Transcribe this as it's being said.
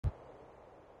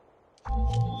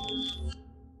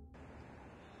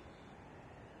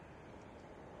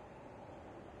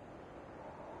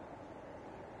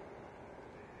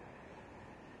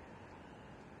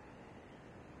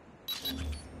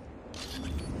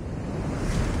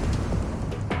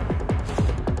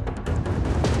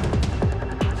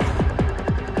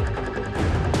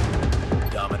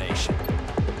Domination.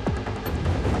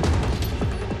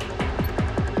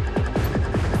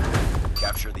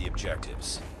 Capture the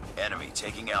objectives. Enemy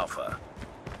taking Alpha.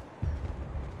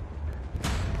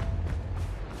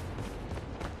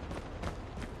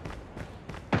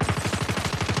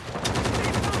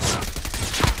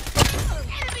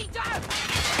 Enemy down!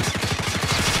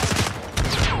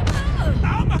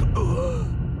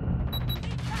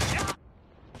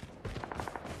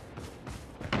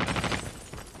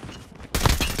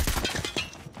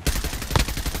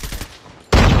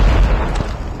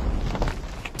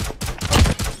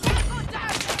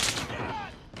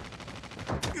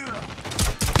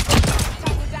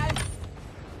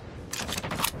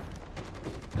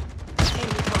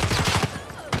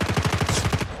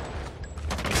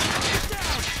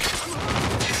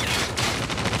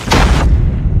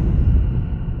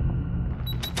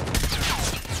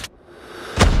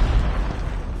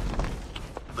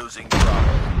 Losing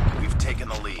Bravo. We've taken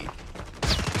the lead.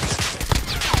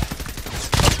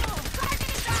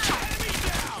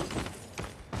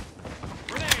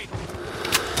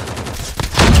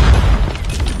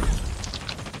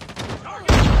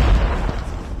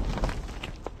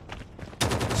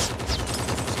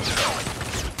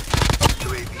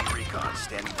 UAV recon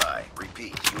standing by.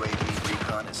 Repeat, UAV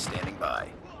recon is standing by.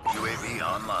 UAV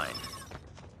online.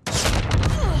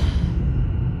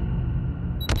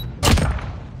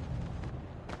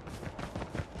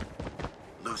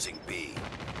 Losing B.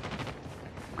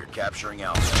 We're capturing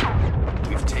Alpha.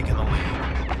 We've taken the lead.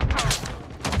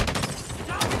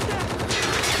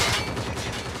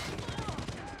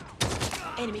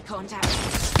 Enemy contact.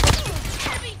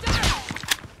 Enemy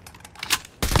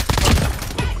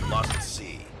Lost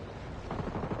C.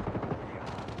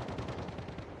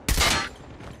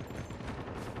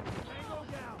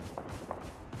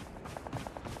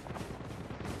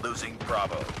 Losing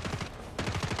Bravo.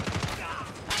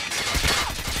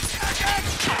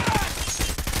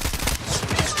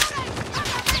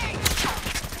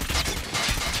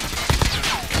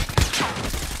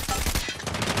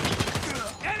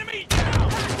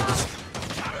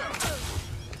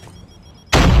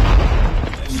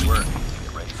 Nice work.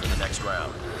 Get ready for the next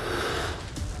round.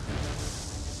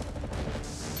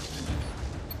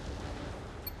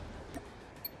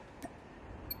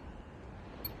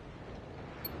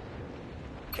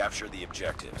 Capture the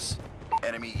objectives.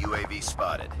 Enemy UAV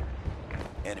spotted.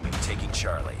 Enemy taking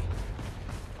Charlie.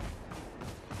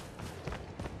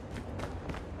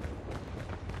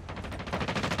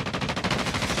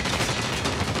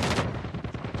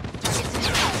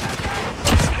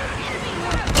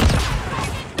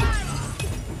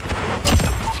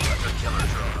 Killer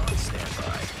drone on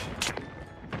standby.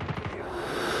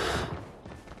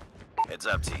 Heads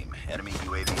up, team. Enemy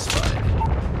UAV spotted.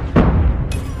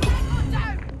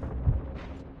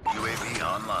 UAV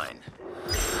online.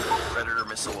 Predator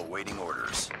missile awaiting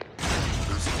orders.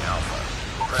 Losing Alpha.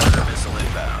 Predator missile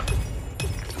inbound.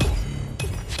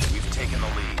 We've taken the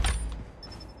lead.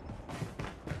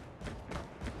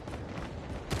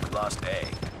 We lost A.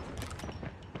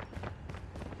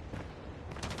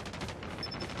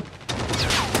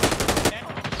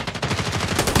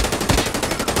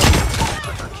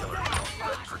 Hunter killer drone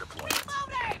ready for deployment.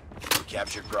 We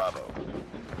captured Bravo.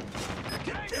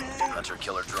 Hunter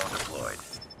killer drone deployed.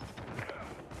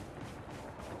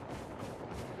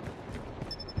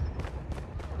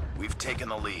 We've taken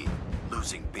the lead,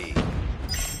 losing B.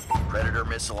 Predator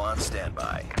missile on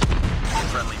standby.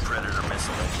 Friendly Predator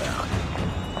missile inbound.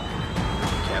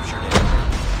 Captured A.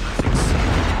 Losing C.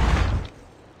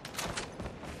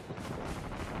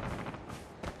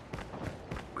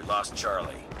 We lost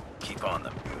Charlie. Keep on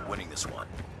them. We're winning this one.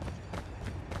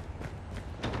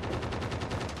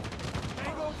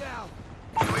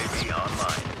 UAV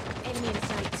online. Enemy in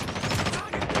sight.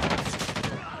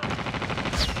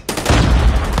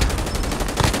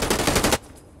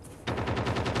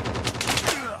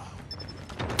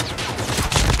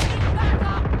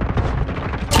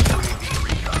 UAV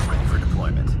recon ready for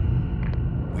deployment.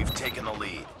 We've taken the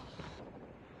lead.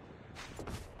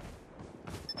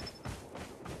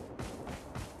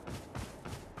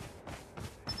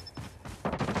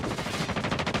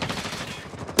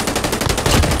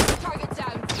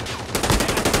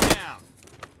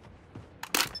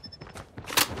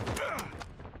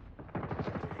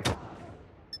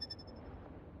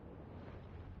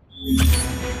 fire!